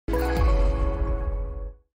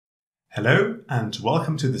Hello and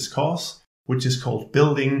welcome to this course, which is called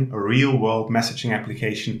Building a Real-World Messaging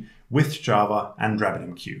Application with Java and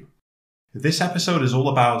RabbitMQ. This episode is all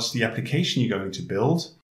about the application you're going to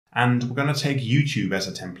build, and we're going to take YouTube as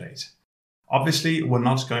a template. Obviously, we're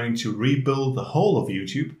not going to rebuild the whole of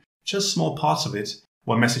YouTube, just small parts of it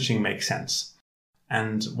where messaging makes sense.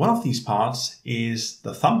 And one of these parts is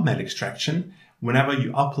the thumbnail extraction whenever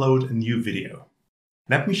you upload a new video.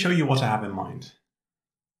 Let me show you what I have in mind.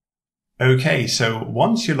 Okay, so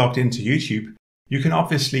once you're logged into YouTube, you can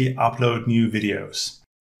obviously upload new videos.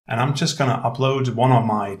 And I'm just going to upload one of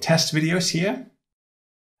my test videos here.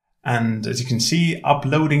 And as you can see,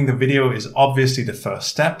 uploading the video is obviously the first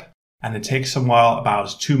step, and it takes a while,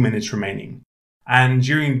 about 2 minutes remaining. And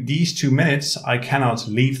during these 2 minutes, I cannot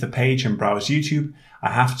leave the page and browse YouTube.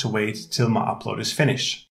 I have to wait till my upload is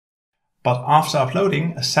finished. But after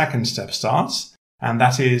uploading, a second step starts, and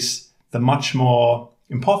that is the much more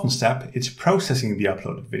important step. It's processing the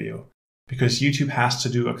uploaded video, because YouTube has to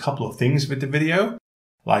do a couple of things with the video,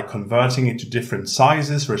 like converting it to different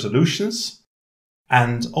sizes, resolutions,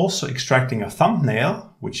 and also extracting a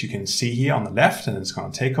thumbnail, which you can see here on the left, and it's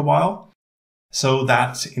going to take a while, so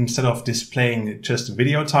that instead of displaying just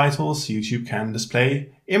video titles, YouTube can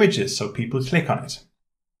display images so people click on it.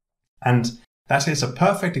 And that is a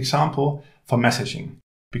perfect example for messaging,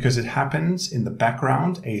 because it happens in the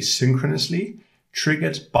background asynchronously,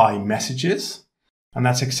 triggered by messages, and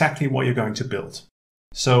that's exactly what you're going to build.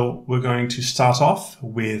 So we're going to start off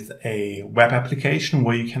with a web application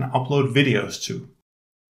where you can upload videos to.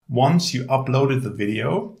 Once you uploaded the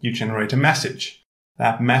video, you generate a message.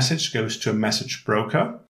 That message goes to a message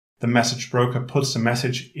broker. The message broker puts the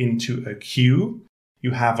message into a queue.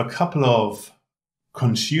 You have a couple of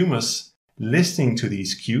consumers listening to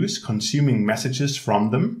these queues, consuming messages from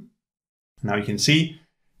them. Now you can see,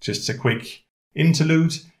 just a quick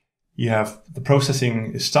interlude, you have the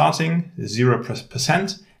processing is starting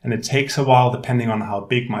 0%, and it takes a while depending on how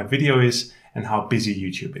big my video is and how busy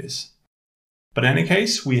YouTube is. But in any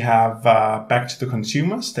case, we have back to the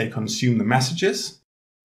consumers. They consume the messages,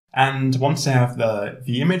 and once they have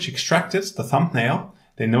the image extracted, the thumbnail,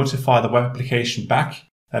 they notify the web application back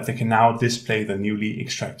that they can now display the newly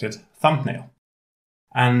extracted thumbnail.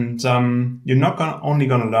 And you're not only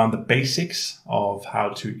going to learn the basics of how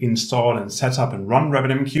to install and set up and run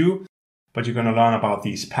RabbitMQ, but you're going to learn about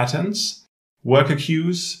these patterns, worker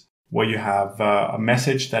queues, where you have a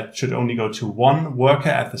message that should only go to one worker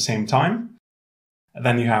at the same time. And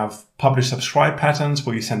then you have publish-subscribe patterns,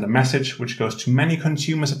 where you send a message which goes to many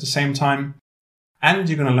consumers at the same time. And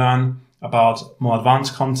you're going to learn about more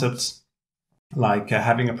advanced concepts, like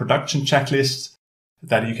having a production checklist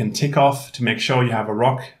that you can tick off to make sure you have a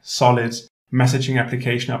rock solid messaging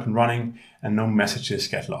application up and running and no messages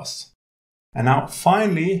get lost. And now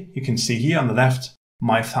finally, you can see here on the left,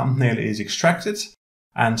 my thumbnail is extracted,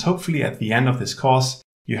 and hopefully at the end of this course,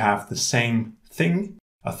 you have the same thing,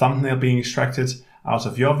 a thumbnail being extracted out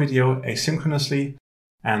of your video asynchronously.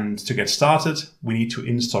 And to get started, we need to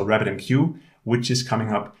install RabbitMQ, which is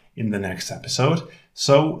coming up in the next episode.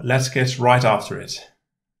 So let's get right after it.